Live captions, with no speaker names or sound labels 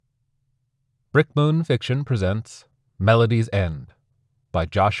Brick Moon Fiction presents Melody's End by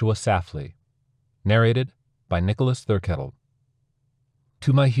Joshua Safley, narrated by Nicholas Thurkettle.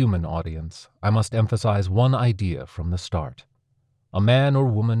 To my human audience, I must emphasize one idea from the start. A man or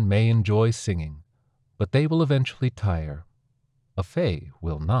woman may enjoy singing, but they will eventually tire. A fae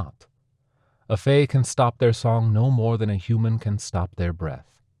will not. A fae can stop their song no more than a human can stop their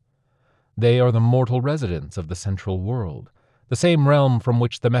breath. They are the mortal residents of the central world, the same realm from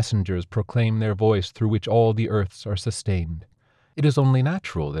which the messengers proclaim their voice, through which all the earths are sustained. It is only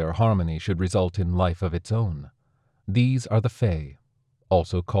natural their harmony should result in life of its own. These are the fae,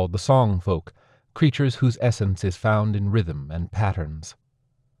 also called the song folk, creatures whose essence is found in rhythm and patterns.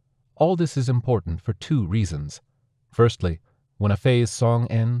 All this is important for two reasons. Firstly, when a fae's song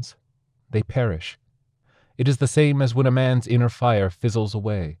ends, they perish. It is the same as when a man's inner fire fizzles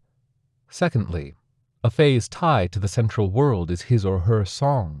away. Secondly, a fae's tie to the central world is his or her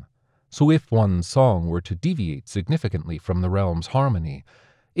song. So if one's song were to deviate significantly from the realm's harmony,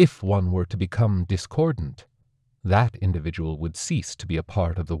 if one were to become discordant, that individual would cease to be a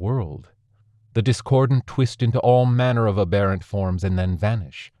part of the world. The discordant twist into all manner of aberrant forms and then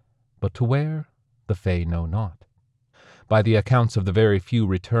vanish, but to where, the fae know not. By the accounts of the very few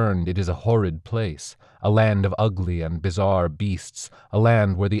returned, it is a horrid place, a land of ugly and bizarre beasts, a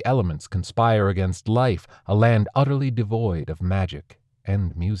land where the elements conspire against life, a land utterly devoid of magic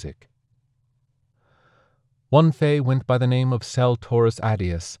and music. One fae went by the name of Seltorus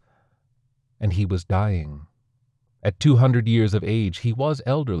Adius, and he was dying. At 200 years of age he was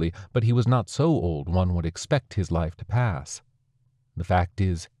elderly, but he was not so old one would expect his life to pass. The fact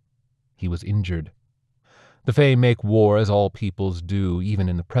is, he was injured. The fae make war as all peoples do, even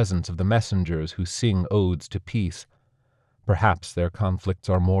in the presence of the messengers who sing odes to peace. Perhaps their conflicts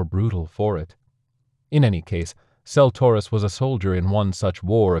are more brutal for it. In any case, Seltorus was a soldier in one such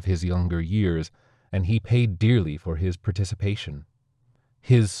war of his younger years, and he paid dearly for his participation.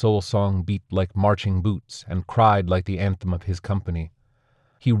 His soul song beat like marching boots and cried like the anthem of his company.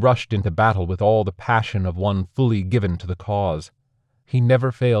 He rushed into battle with all the passion of one fully given to the cause. He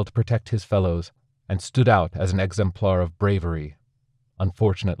never failed to protect his fellows, and stood out as an exemplar of bravery.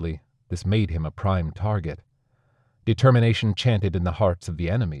 Unfortunately, this made him a prime target. Determination chanted in the hearts of the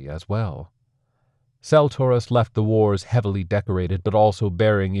enemy as well. Seltorus left the wars heavily decorated, but also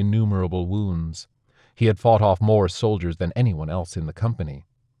bearing innumerable wounds. He had fought off more soldiers than anyone else in the company.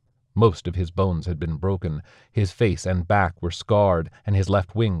 Most of his bones had been broken, his face and back were scarred, and his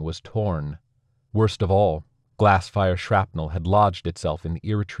left wing was torn. Worst of all, glass-fire shrapnel had lodged itself in the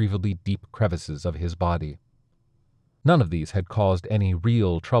irretrievably deep crevices of his body. None of these had caused any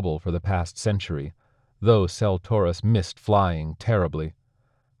real trouble for the past century, though Seltorus missed flying terribly.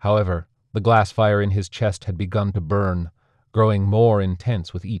 However, the glass-fire in his chest had begun to burn, growing more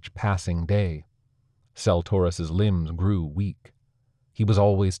intense with each passing day. Seltorus's limbs grew weak. He was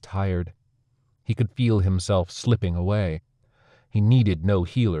always tired. He could feel himself slipping away. He needed no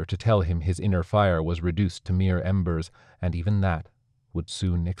healer to tell him his inner fire was reduced to mere embers, and even that would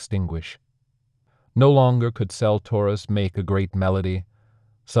soon extinguish. No longer could Seltorus make a great melody.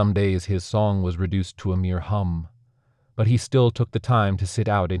 Some days his song was reduced to a mere hum, but he still took the time to sit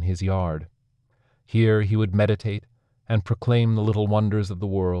out in his yard. Here he would meditate and proclaim the little wonders of the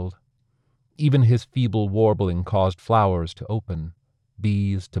world. Even his feeble warbling caused flowers to open,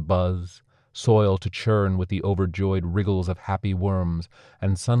 bees to buzz, soil to churn with the overjoyed wriggles of happy worms,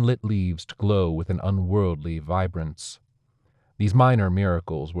 and sunlit leaves to glow with an unworldly vibrance. These minor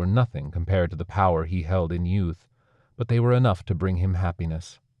miracles were nothing compared to the power he held in youth, but they were enough to bring him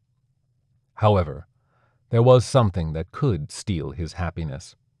happiness. However, there was something that could steal his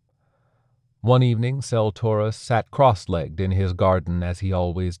happiness. One evening Seltorus sat cross-legged in his garden as he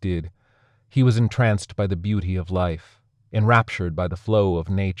always did. He was entranced by the beauty of life, enraptured by the flow of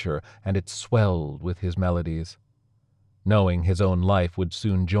nature, and it swelled with his melodies. Knowing his own life would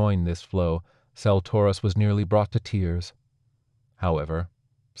soon join this flow, Seltorus was nearly brought to tears. However,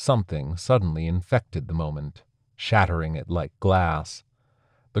 something suddenly infected the moment, shattering it like glass.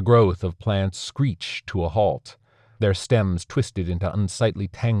 The growth of plants screeched to a halt. Their stems twisted into unsightly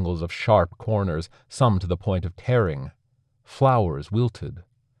tangles of sharp corners, some to the point of tearing. Flowers wilted.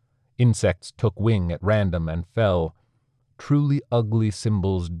 Insects took wing at random and fell. Truly ugly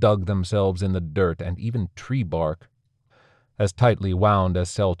symbols dug themselves in the dirt, and even tree bark. As tightly wound as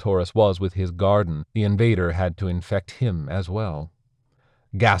Seltorus was with his garden, the invader had to infect him as well.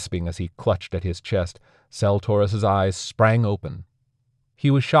 Gasping as he clutched at his chest, Seltorus's eyes sprang open.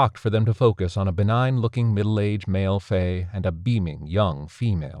 He was shocked for them to focus on a benign-looking middle-aged male fae and a beaming young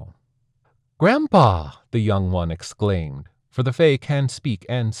female. "Grandpa!" the young one exclaimed, for the Fae can speak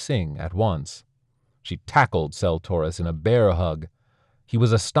and sing at once. She tackled Seltorus in a bear hug. He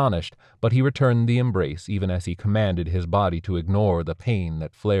was astonished, but he returned the embrace even as he commanded his body to ignore the pain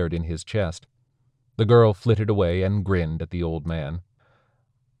that flared in his chest. The girl flitted away and grinned at the old man.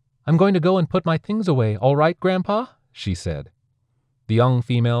 "I'm going to go and put my things away, all right, Grandpa?" she said. The young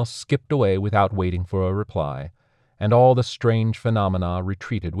female skipped away without waiting for a reply, and all the strange phenomena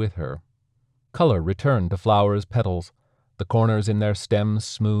retreated with her. Color returned to flowers' petals, the corners in their stems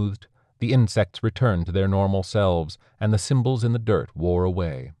smoothed, the insects returned to their normal selves, and the symbols in the dirt wore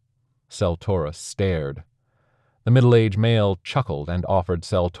away. Seltorus stared. The middle-aged male chuckled and offered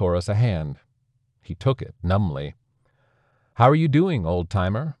Seltorus a hand. He took it numbly. "How are you doing,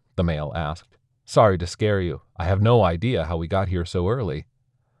 old-timer?" the male asked. "Sorry to scare you. I have no idea how we got here so early."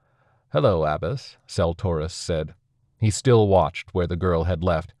 "Hello, Abbess," Seltorus said. He still watched where the girl had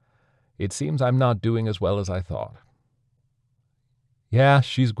left. "It seems I'm not doing as well as I thought." "Yeah,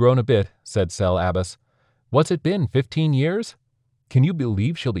 she's grown a bit," said Sel Abbess. "What's it been, 15 years? Can you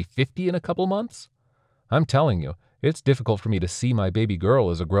believe she'll be 50 in a couple months? I'm telling you, it's difficult for me to see my baby girl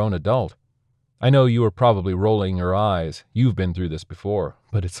as a grown adult. I know you are probably rolling your eyes. You've been through this before,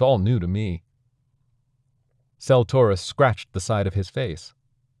 but it's all new to me." Seltorus scratched the side of his face.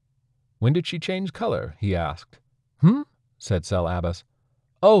 "When did she change color?" he asked. Said Sel Abbess.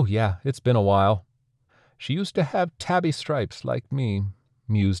 "Oh, yeah, it's been a while. She used to have tabby stripes like me,"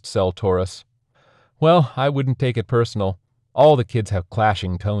 mused Seltorus. "Well, I wouldn't take it personal. All the kids have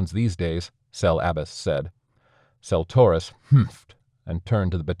clashing tones these days," Sel Abbess said. Seltorus humphed and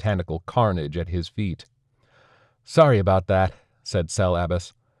turned to the botanical carnage at his feet. "Sorry about that," said Sel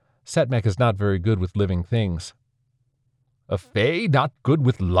Abbess. "Setmek is not very good with living things." "A Fae not good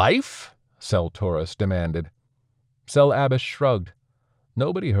with life?" Seltorus demanded. Sel Abbess shrugged.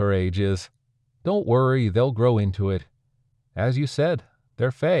 "Nobody her age is. Don't worry, they'll grow into it. As you said,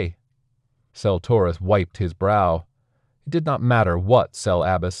 they're Fae." Seltorus wiped his brow. It did not matter what Sel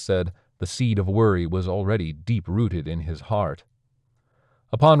Abbess said, the seed of worry was already deep-rooted in his heart.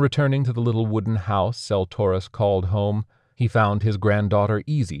 Upon returning to the little wooden house Seltorus called home, he found his granddaughter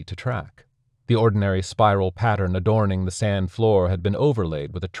easy to track. The ordinary spiral pattern adorning the sand floor had been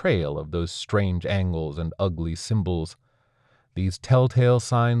overlaid with a trail of those strange angles and ugly symbols. These telltale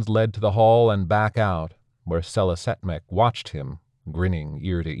signs led to the hall and back out, where Selasetmek watched him, grinning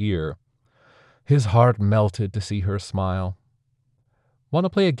ear to ear. His heart melted to see her smile. "Want to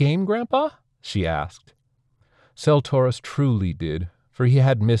play a game, Grandpa?" she asked. Seltorus truly did, for he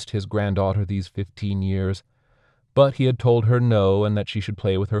had missed his granddaughter these 15 years, but he had told her no and that she should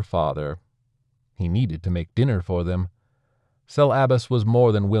play with her father. He needed to make dinner for them. Sel Abbess was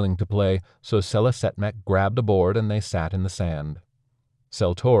more than willing to play, so Selasetmek grabbed a board and they sat in the sand.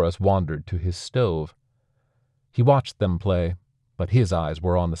 Seltorus wandered to his stove. He watched them play, but his eyes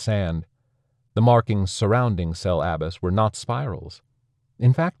were on the sand. The markings surrounding Sel Abbess were not spirals.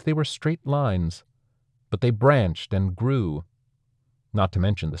 In fact, they were straight lines, but they branched and grew. Not to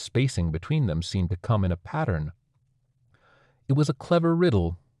mention the spacing between them seemed to come in a pattern. It was a clever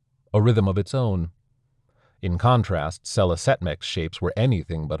riddle, a rhythm of its own. In contrast, Selasetmek's shapes were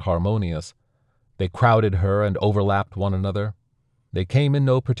anything but harmonious. They crowded her and overlapped one another. They came in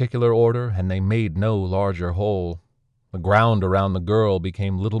no particular order, and they made no larger whole. The ground around the girl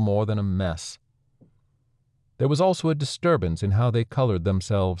became little more than a mess. There was also a disturbance in how they colored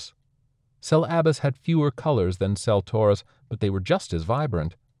themselves. Sel Abbess had fewer colors than Seltorus, but they were just as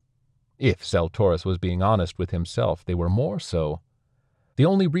vibrant. If Seltorus was being honest with himself, they were more so. The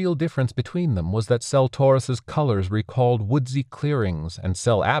only real difference between them was that Seltorus's colors recalled woodsy clearings and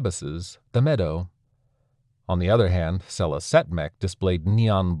Sel Abbess's the meadow. On the other hand, Selasetmek displayed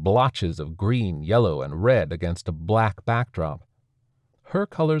neon blotches of green, yellow, and red against a black backdrop. Her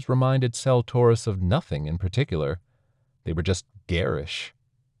colors reminded Seltorus of nothing in particular. They were just garish.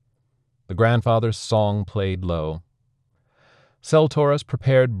 The grandfather's song played low. Seltorus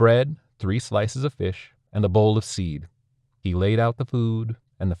prepared bread, 3 slices of fish, and a bowl of seed. He laid out the food,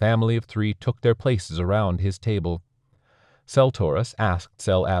 and the family of 3 took their places around his table. Seltorus asked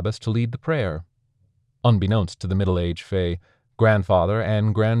Sel Abbess to lead the prayer. Unbeknownst to the middle-aged Fae, grandfather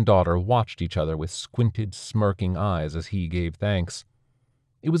and granddaughter watched each other with squinted, smirking eyes as he gave thanks.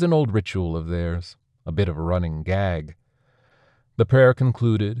 It was an old ritual of theirs, a bit of a running gag. The prayer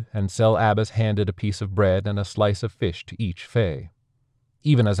concluded, and Sel Abbess handed a piece of bread and a slice of fish to each Fae.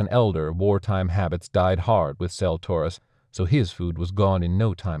 Even as an elder, wartime habits died hard with Seltorus, so his food was gone in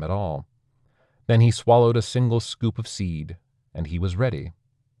no time at all. Then he swallowed a single scoop of seed, and he was ready.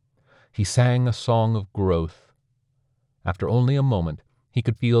 He sang a song of growth. After only a moment, He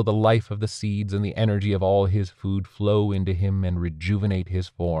could feel the life of the seeds and the energy of all his food flow into him and rejuvenate his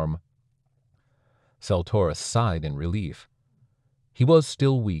form. Seltorus sighed in relief. He was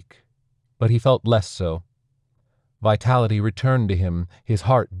still weak, but he felt less so. Vitality returned to him, his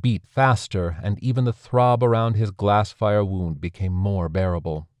heart beat faster, and even the throb around his glass-fire wound became more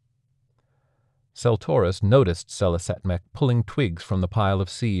bearable. Seltorus noticed Selasetmech pulling twigs from the pile of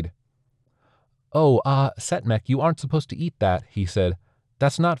seed. "Oh, Setmech, you aren't supposed to eat that," he said.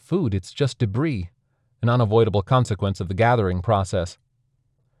 "That's not food, it's just debris, an unavoidable consequence of the gathering process."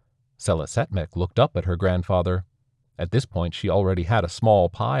 Selasetmech looked up at her grandfather. At this point she already had a small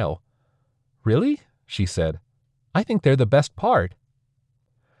pile. "Really?" she said. "I think they're the best part."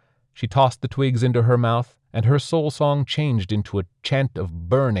 She tossed the twigs into her mouth, and her soul song changed into a chant of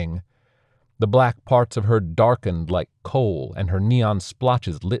burning. The black parts of her darkened like coal, and her neon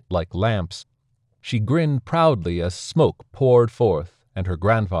splotches lit like lamps. She grinned proudly as smoke poured forth, and her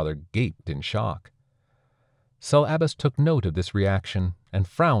grandfather gaped in shock. Sel-Abbas took note of this reaction and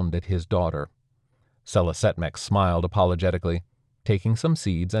frowned at his daughter. Selasetmech smiled apologetically, taking some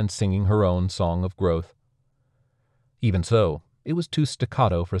seeds and singing her own song of growth. Even so, it was too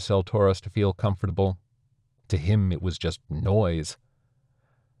staccato for Seltorus to feel comfortable. To him it was just noise.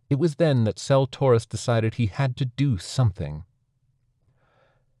 It was then that Seltorus decided he had to do something.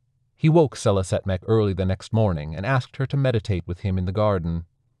 He woke Selasetmech early the next morning and asked her to meditate with him in the garden.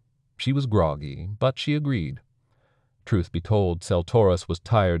 She was groggy, but she agreed. Truth be told, Seltorus was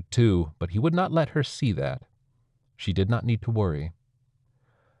tired too, but he would not let her see that. She did not need to worry.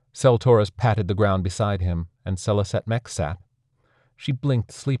 Seltorus patted the ground beside him, and Selasetmech sat. She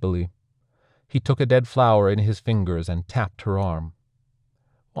blinked sleepily. He took a dead flower in his fingers and tapped her arm.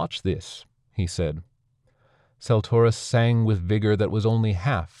 "Watch this," he said. Seltorus sang with vigor that was only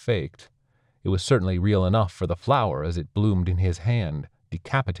half faked. It was certainly real enough for the flower as it bloomed in his hand,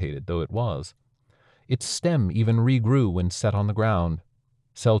 decapitated though it was. Its stem even regrew when set on the ground.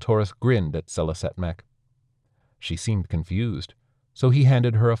 Seltorus grinned at Selasetmech. She seemed confused, so he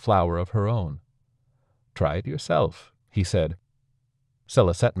handed her a flower of her own. "Try it yourself," he said.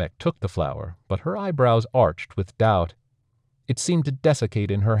 Selasetmech took the flower, but her eyebrows arched with doubt. It seemed to desiccate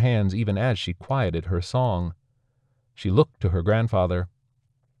in her hands even as she quieted her song. She looked to her grandfather.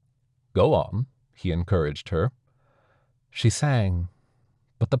 "Go on," he encouraged her. She sang,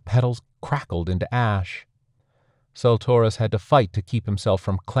 but the petals crackled into ash. Seltorus had to fight to keep himself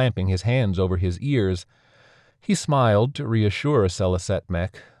from clamping his hands over his ears. He smiled to reassure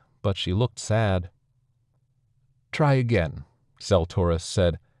Selasetmech, but she looked sad. "Try again," Seltorus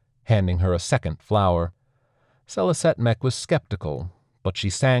said, handing her a second flower. Selasetmech was skeptical, but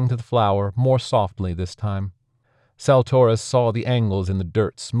she sang to the flower more softly this time. Seltorus saw the angles in the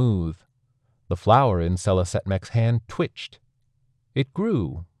dirt smooth. The flower in Selasetmech's hand twitched. It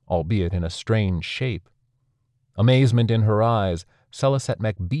grew, albeit in a strange shape. Amazement in her eyes,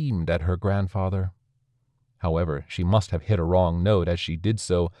 Selasetmech beamed at her grandfather. However, she must have hit a wrong note as she did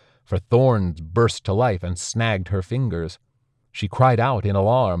so, for thorns burst to life and snagged her fingers. She cried out in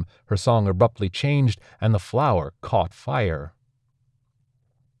alarm, her song abruptly changed, and the flower caught fire.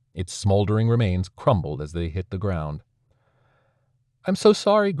 Its smoldering remains crumbled as they hit the ground. "I'm so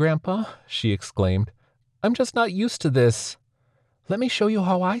sorry, Grandpa," she exclaimed. "I'm just not used to this. Let me show you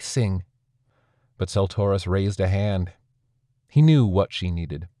how I sing." But Seltorus raised a hand. He knew what she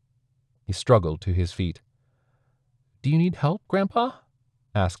needed. He struggled to his feet. "Do you need help, Grandpa?"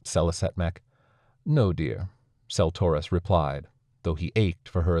 asked Selasetmech. "No, dear," Seltorus replied, though he ached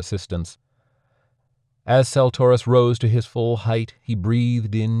for her assistance. As Seltorus rose to his full height, he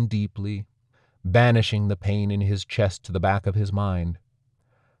breathed in deeply, banishing the pain in his chest to the back of his mind.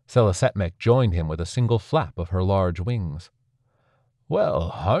 Selasetmech joined him with a single flap of her large wings.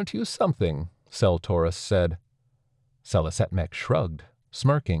 "Well, aren't you something?" Seltorus said. Selasetmech shrugged,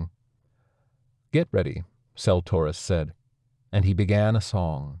 smirking. "Get ready," Seltorus said, and he began a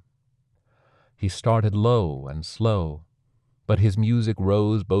song. He started low and slow, but his music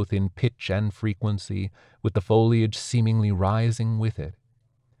rose both in pitch and frequency, with the foliage seemingly rising with it.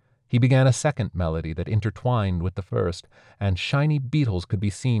 He began a second melody that intertwined with the first, and shiny beetles could be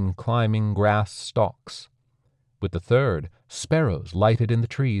seen climbing grass stalks. With the third, sparrows lighted in the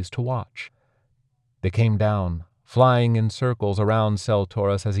trees to watch. They came down, flying in circles around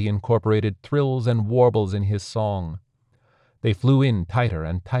Seltorus as he incorporated thrills and warbles in his song. They flew in tighter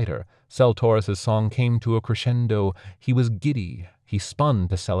and tighter. Seltorus's song came to a crescendo. He was giddy. He spun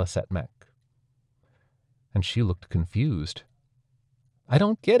to Selasetmech. And she looked confused. "I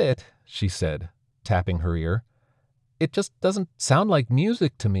don't get it," she said, tapping her ear. "It just doesn't sound like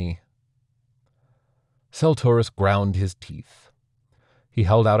music to me." Seltorus ground his teeth. He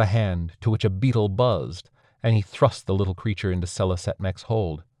held out a hand, to which a beetle buzzed, and he thrust the little creature into Sela Setmek's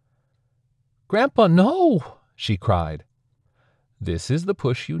hold. "Grandpa, no!" she cried. "This is the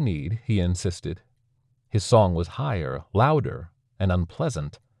push you need," he insisted. His song was higher, louder, and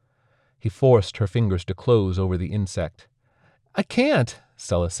unpleasant. He forced her fingers to close over the insect. "I can't!"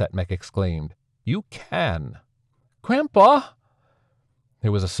 Sela Setmek exclaimed. "You can." "Grandpa!"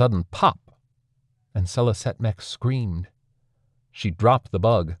 There was a sudden pop, and Sela Setmek screamed. She dropped the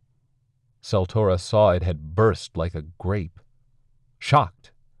bug. Seltorus saw it had burst like a grape.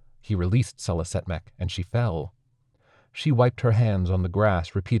 Shocked, he released Sela Setmek, and she fell. She wiped her hands on the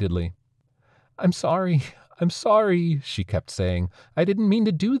grass repeatedly. I'm sorry, she kept saying. "I didn't mean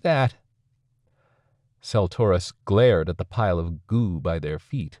to do that." Seltorus glared at the pile of goo by their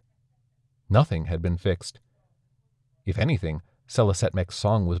feet. Nothing had been fixed. If anything, Sela Setmek's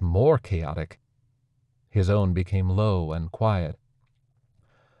song was more chaotic. His own became low and quiet.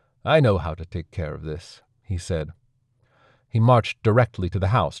 "I know how to take care of this," he said. He marched directly to the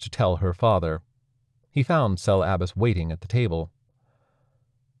house to tell her father. He found Sel Abbas waiting at the table.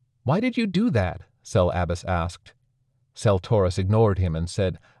 "Why did you do that?" Sel Abbas asked. Seltorus ignored him and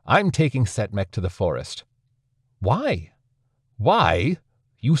said, "I'm taking Setmek to the forest." "Why?" "Why?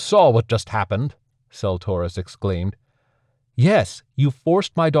 You saw what just happened," Seltorus exclaimed. "Yes, you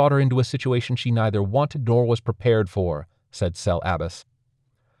forced my daughter into a situation she neither wanted nor was prepared for," said Sel Abbas.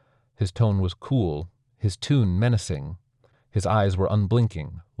 His tone was cool, his tune menacing. His eyes were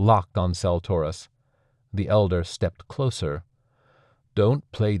unblinking, locked on Seltorus. The elder stepped closer. "Don't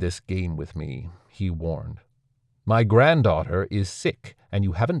play this game with me," he warned. "My granddaughter is sick, and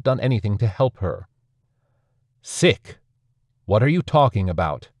you haven't done anything to help her." "Sick? What are you talking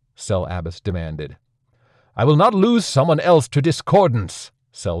about?" Sel Abbas demanded. "I will not lose someone else to discordance,"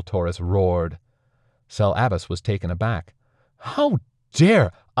 Seltorus roared. Sel Abbas was taken aback. "How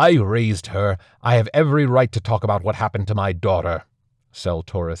dare I raised her? I have every right to talk about what happened to my daughter,"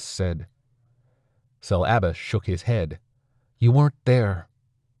 Seltorus said. Sel Abbas shook his head. "You weren't there.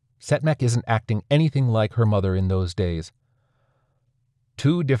 Setmek isn't acting anything like her mother in those days."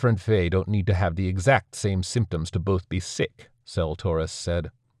 "Two different Fae don't need to have the exact same symptoms to both be sick," Seltorus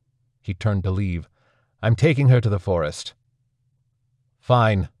said. He turned to leave. "I'm taking her to the forest."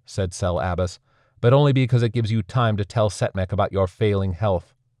 "Fine," said Sel Abbas, "but only because it gives you time to tell Setmek about your failing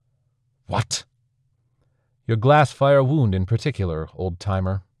health." "What?" "Your glass fire wound in particular,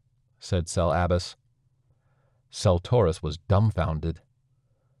 old-timer," said Sel Abbas. Seltorus was dumbfounded.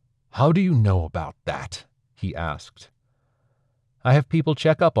 "How do you know about that?" he asked. "I have people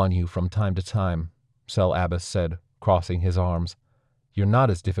check up on you from time to time," Sel Abbas said, crossing his arms. "You're not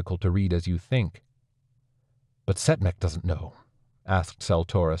as difficult to read as you think." "But Setmek doesn't know," asked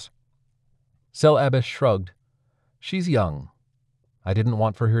Seltorus. Sel Abbas shrugged. "She's young. I didn't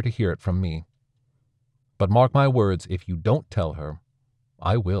want for her to hear it from me. But mark my words, if you don't tell her,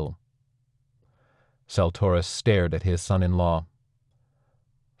 I will." Seltorus stared at his son-in-law.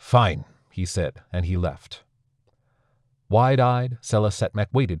 "Fine," he said, and he left. Wide-eyed, Sela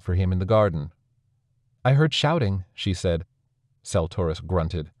Setmek waited for him in the garden. "I heard shouting," she said. Seltorus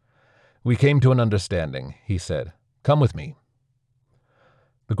grunted. "We came to an understanding," he said. "Come with me."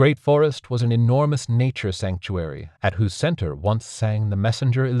 The great forest was an enormous nature sanctuary, at whose center once sang the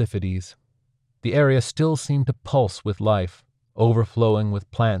messenger Illiphides. The area still seemed to pulse with life, overflowing with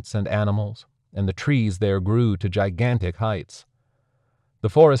plants and animals, and the trees there grew to gigantic heights. The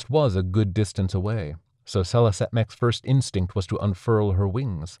forest was a good distance away, so Sela Setmek's first instinct was to unfurl her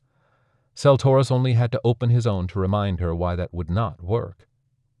wings. Seltorus only had to open his own to remind her why that would not work.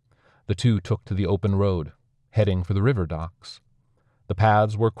 The two took to the open road, heading for the river docks. The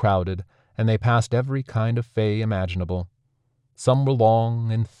paths were crowded, and they passed every kind of Fae imaginable. Some were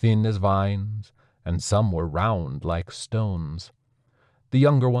long and thin as vines, and some were round like stones. The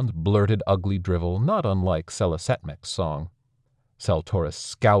younger ones blurted ugly drivel, not unlike Sela Setmek's song. Seltorus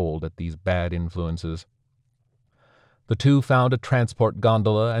scowled at these bad influences. The two found a transport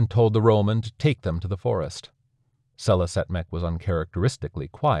gondola and told the Roman to take them to the forest. Sela Setmek was uncharacteristically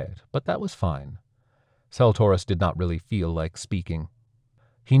quiet, but that was fine. Seltorus did not really feel like speaking.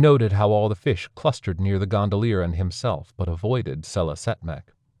 He noted how all the fish clustered near the gondolier and himself, but avoided Sela Setmek.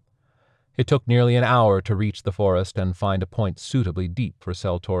 It took nearly an hour to reach the forest and find a point suitably deep for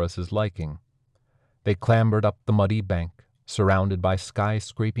Seltorus's liking. They clambered up the muddy bank, surrounded by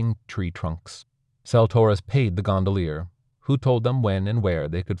skyscraping tree trunks. Seltorus paid the gondolier, who told them when and where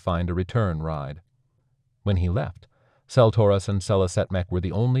they could find a return ride. When he left, Seltorus and Sela Setmek were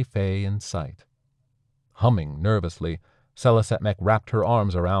the only Fae in sight. Humming nervously, Sela Setmek wrapped her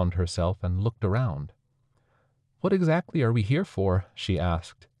arms around herself and looked around. "What exactly are we here for?" she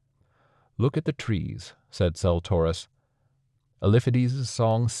asked. "Look at the trees," said Seltorus. "Eliphides'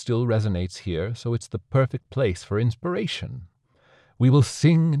 song still resonates here, so it's the perfect place for inspiration. We will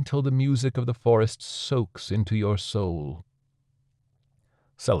sing until the music of the forest soaks into your soul."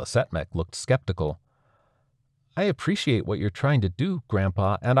 Selasetmec looked skeptical. "I appreciate what you're trying to do,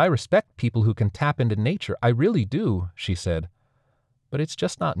 Grandpa, and I respect people who can tap into nature. I really do," she said. "But it's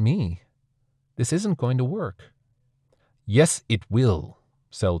just not me. This isn't going to work." "Yes, it will,"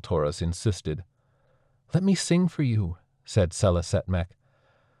 Seltorus insisted. "Let me sing for you," said Selasetmec.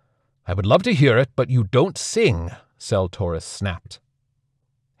 "I would love to hear it, but you don't sing," Seltorus snapped.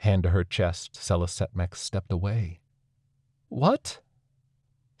 Hand to her chest, Selasetmec stepped away. "What?"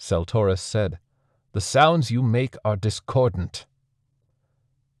 Seltorus said, "The sounds you make are discordant."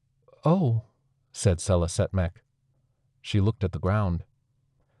 "Oh," said Selasetmec. She looked at the ground.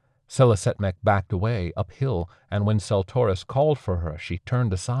 Selasetmec backed away, uphill, and when Seltorus called for her, she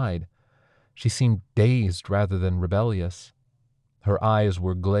turned aside. She seemed dazed rather than rebellious. Her eyes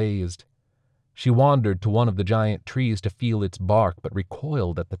were glazed. She wandered to one of the giant trees to feel its bark, but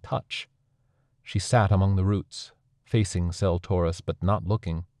recoiled at the touch. She sat among the roots, facing Seltorus, but not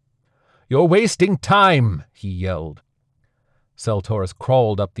looking. "You're wasting time!" he yelled. Seltorus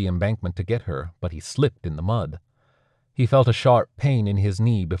crawled up the embankment to get her, but he slipped in the mud. He felt a sharp pain in his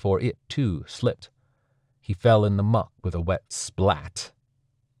knee before it, too, slipped. He fell in the muck with a wet splat.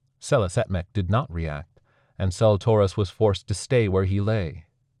 Selasetmec did not react, and Seltorus was forced to stay where he lay,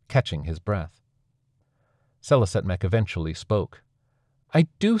 catching his breath. Selasetmec eventually spoke. "I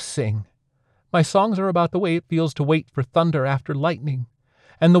do sing. My songs are about the way it feels to wait for thunder after lightning,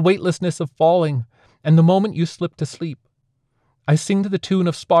 and the weightlessness of falling, and the moment you slip to sleep. I sing to the tune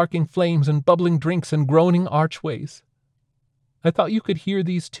of sparking flames and bubbling drinks and groaning archways. I thought you could hear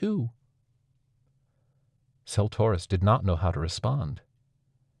these too." Seltorus did not know how to respond.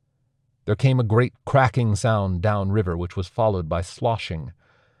 There came a great cracking sound downriver, which was followed by sloshing.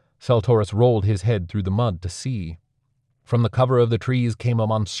 Seltorus rolled his head through the mud to see. From the cover of the trees came a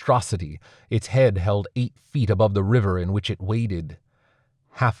monstrosity. Its head held 8 feet above the river in which it waded.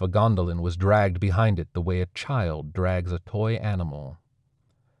 Half a gondolin was dragged behind it the way a child drags a toy animal.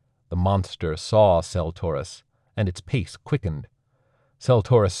 The monster saw Seltorus, and its pace quickened.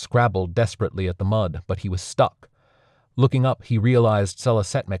 Seltorus scrabbled desperately at the mud, but he was stuck. Looking up, he realized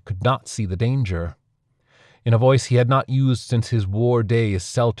Selasetmec could not see the danger. In a voice he had not used since his war days,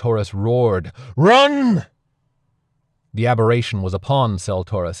 Seltorus roared, "Run!" The aberration was upon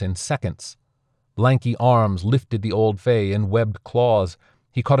Seltorus in seconds. Lanky arms lifted the old fay in webbed claws.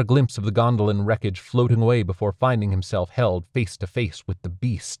 He caught a glimpse of the gondolin wreckage floating away before finding himself held face to face with the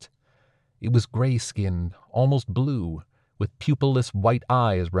beast. It was gray-skinned, almost blue, with pupilless white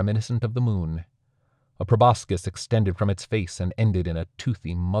eyes reminiscent of the moon. A proboscis extended from its face and ended in a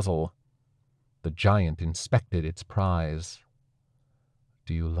toothy muzzle. The giant inspected its prize.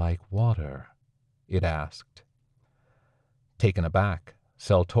 "Do you like water?" it asked. Taken aback,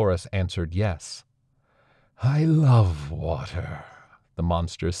 Seltorus answered yes. "I love water," the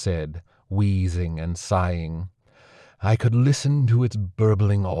monster said, wheezing and sighing. "I could listen to its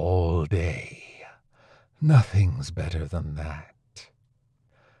burbling all day. Nothing's better than that."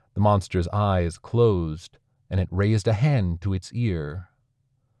 The monster's eyes closed, and it raised a hand to its ear.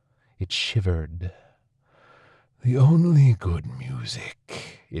 It shivered. "The only good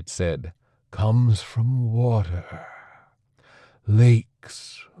music," it said, "comes from water.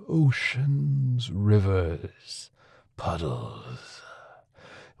 Lakes, oceans, rivers, puddles.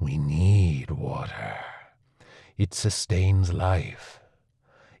 We need water. It sustains life.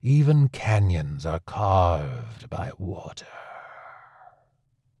 Even canyons are carved by water."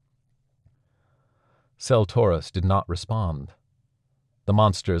 Seltorus did not respond. The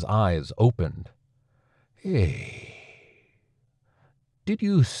monster's eyes opened. "Hey, did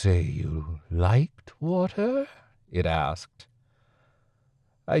you say you liked water?" it asked.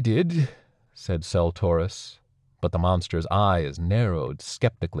 "I did," said Seltorus, but the monster's eyes narrowed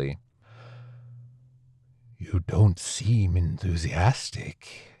skeptically. "You don't seem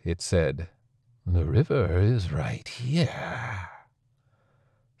enthusiastic," it said. "The river is right here."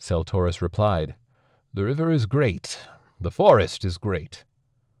 Seltorus replied, "The river is great. The forest is great."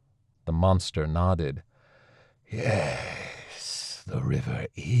 The monster nodded. "Yes, the river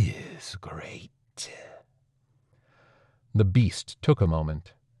is great." The beast took a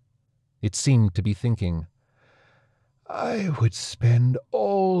moment. It seemed to be thinking. "I would spend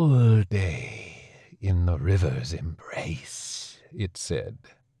all day in the river's embrace," it said.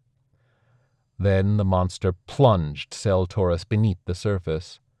 Then the monster plunged Seltorus beneath the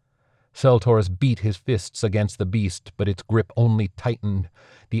surface. Seltorus beat his fists against the beast, but its grip only tightened.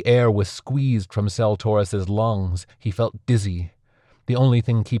 The air was squeezed from Seltorus's lungs. He felt dizzy. The only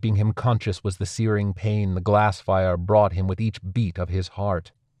thing keeping him conscious was the searing pain the glass fire brought him with each beat of his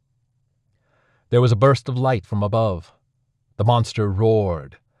heart. There was a burst of light from above. The monster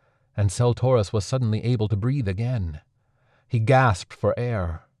roared, and Seltorus was suddenly able to breathe again. He gasped for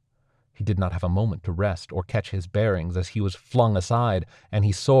air. He did not have a moment to rest or catch his bearings as he was flung aside, and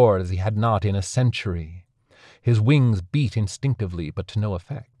he soared as he had not in a century. His wings beat instinctively, but to no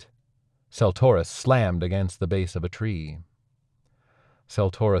effect. Seltorus slammed against the base of a tree.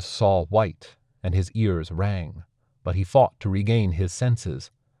 Seltorus saw white, and his ears rang, but he fought to regain his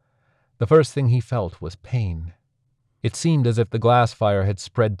senses. The first thing he felt was pain. It seemed as if the glass fire had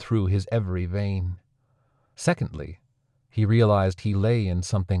spread through his every vein. Secondly, he realized he lay in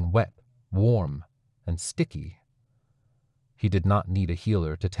something wet, warm, and sticky. He did not need a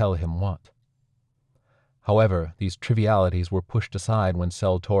healer to tell him what. However, these trivialities were pushed aside when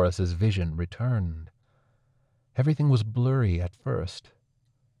Seltorus's vision returned. Everything was blurry at first,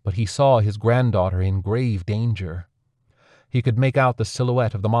 but he saw his granddaughter in grave danger. He could make out the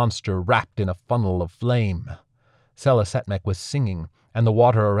silhouette of the monster wrapped in a funnel of flame. Selasetmec was singing, and the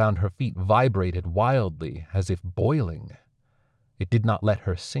water around her feet vibrated wildly, as if boiling. It did not let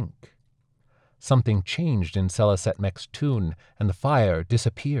her sink. Something changed in Selasetmec's tune, and the fire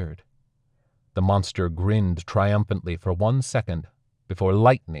disappeared. The monster grinned triumphantly for 1 second before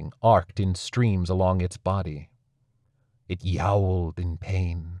lightning arced in streams along its body. It yowled in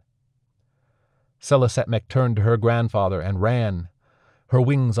pain. Selasetmec turned to her grandfather and ran. Her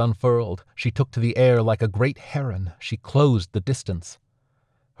wings unfurled. She took to the air like a great heron. She closed the distance.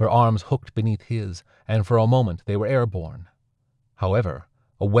 Her arms hooked beneath his, and for a moment they were airborne. However,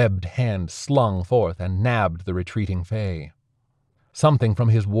 a webbed hand slung forth and nabbed the retreating Fae. Something from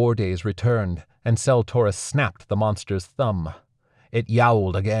his war days returned, and Seltorus snapped the monster's thumb. It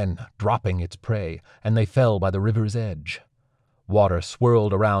yowled again, dropping its prey, and they fell by the river's edge. Water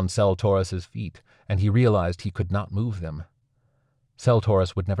swirled around Seltorus's feet, and he realized he could not move them.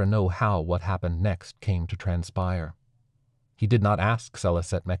 Seltorus would never know how what happened next came to transpire. He did not ask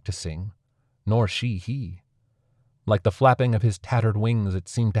Selasetmec to sing, nor she he. Like the flapping of his tattered wings, it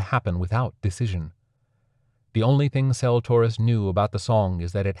seemed to happen without decision. The only thing Seltorus knew about the song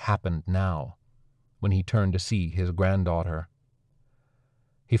is that it happened now, when he turned to see his granddaughter.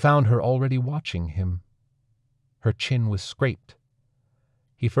 He found her already watching him. Her chin was scraped.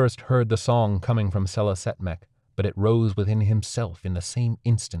 He first heard the song coming from Selasetmec, but it rose within himself in the same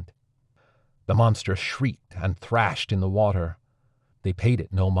instant. The monster shrieked and thrashed in the water. They paid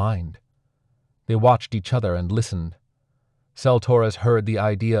it no mind. They watched each other and listened. Seltorus heard the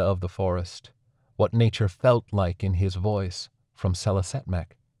idea of the forest, what nature felt like in his voice, from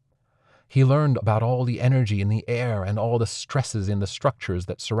Selasetmec. He learned about all the energy in the air and all the stresses in the structures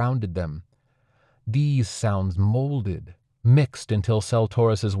that surrounded them. These sounds molded, mixed until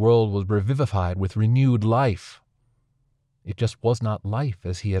Seltorus's world was revivified with renewed life. It just was not life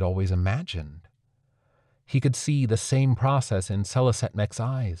as he had always imagined. He could see the same process in Selasetmec's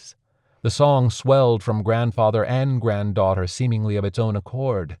eyes. The song swelled from grandfather and granddaughter seemingly of its own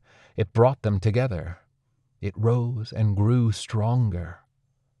accord. It brought them together. It rose and grew stronger.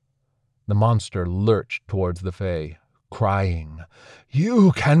 The monster lurched towards the Fae, crying,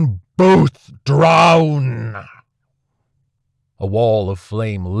 "You can both drown!" A wall of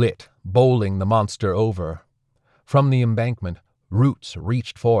flame lit, bowling the monster over. From the embankment, roots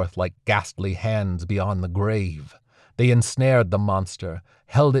reached forth like ghastly hands beyond the grave. They ensnared the monster,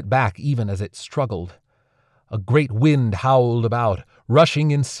 held it back even as it struggled. A great wind howled about,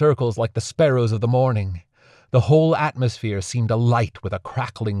 rushing in circles like the sparrows of the morning. The whole atmosphere seemed alight with a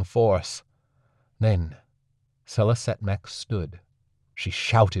crackling force. Then Selasetmec stood. She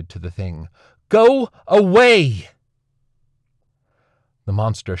shouted to the thing, "Go away!" The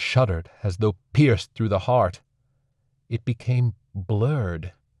monster shuddered as though pierced through the heart. It became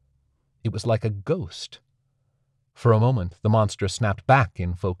blurred. It was like a ghost. For a moment, the monster snapped back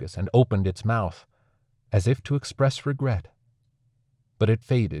in focus and opened its mouth, as if to express regret. But it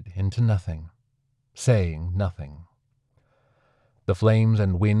faded into nothing, saying nothing. The flames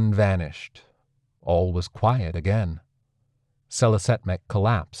and wind vanished. All was quiet again. Selasetmec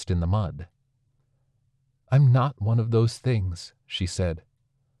collapsed in the mud. "I'm not one of those things," she said.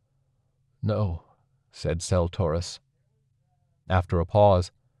 "No," said Seltorus. After a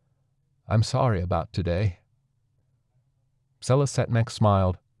pause, "I'm sorry about today." Selasetmec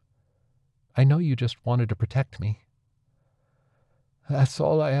smiled. "I know you just wanted to protect me." "That's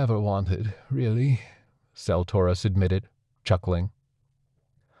all I ever wanted, really," Seltorus admitted, chuckling.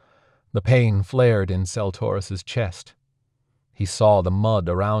 The pain flared in Seltorus's chest. He saw the mud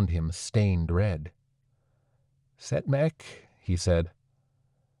around him stained red. "Setmek," he said,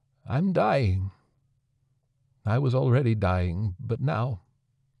 "I'm dying. I was already dying, but now."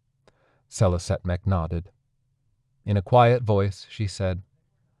 Sela Setmek nodded. In a quiet voice, she said,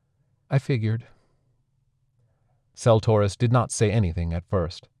 "I figured." Seltorus did not say anything at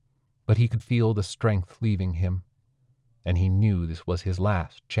first, but he could feel the strength leaving him, and he knew this was his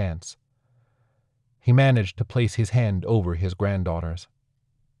last chance. He managed to place his hand over his granddaughter's.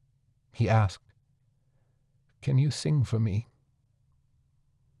 He asked, "Can you sing for me?"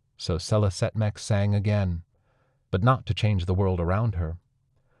 So Sela Setmek sang again, but not to change the world around her.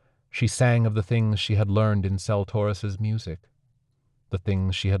 She sang of the things she had learned in Seltorus's music, the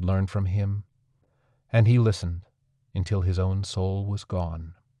things she had learned from him, and he listened until his own soul was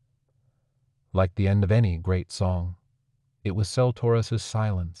gone. Like the end of any great song, it was Seltorus's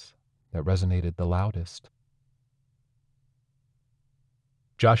silence that resonated the loudest.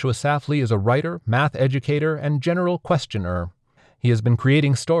 Joshua Safley is a writer, math educator, and general questioner. He has been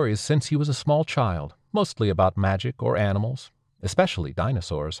creating stories since he was a small child, mostly about magic or animals, especially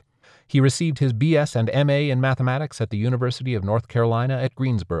dinosaurs. He received his B.S. and M.A. in mathematics at the University of North Carolina at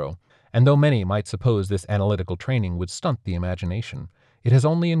Greensboro, and though many might suppose this analytical training would stunt the imagination, it has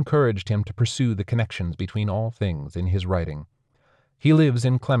only encouraged him to pursue the connections between all things in his writing. He lives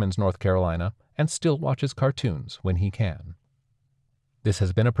in Clemens, North Carolina, and still watches cartoons when he can. This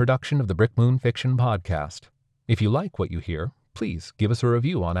has been a production of the Brick Moon Fiction Podcast. If you like what you hear, please give us a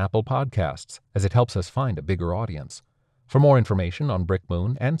review on Apple Podcasts, as it helps us find a bigger audience. For more information on Brick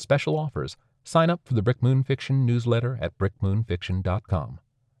Moon and special offers, sign up for the Brick Moon Fiction newsletter at brickmoonfiction.com.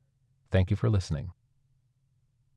 Thank you for listening.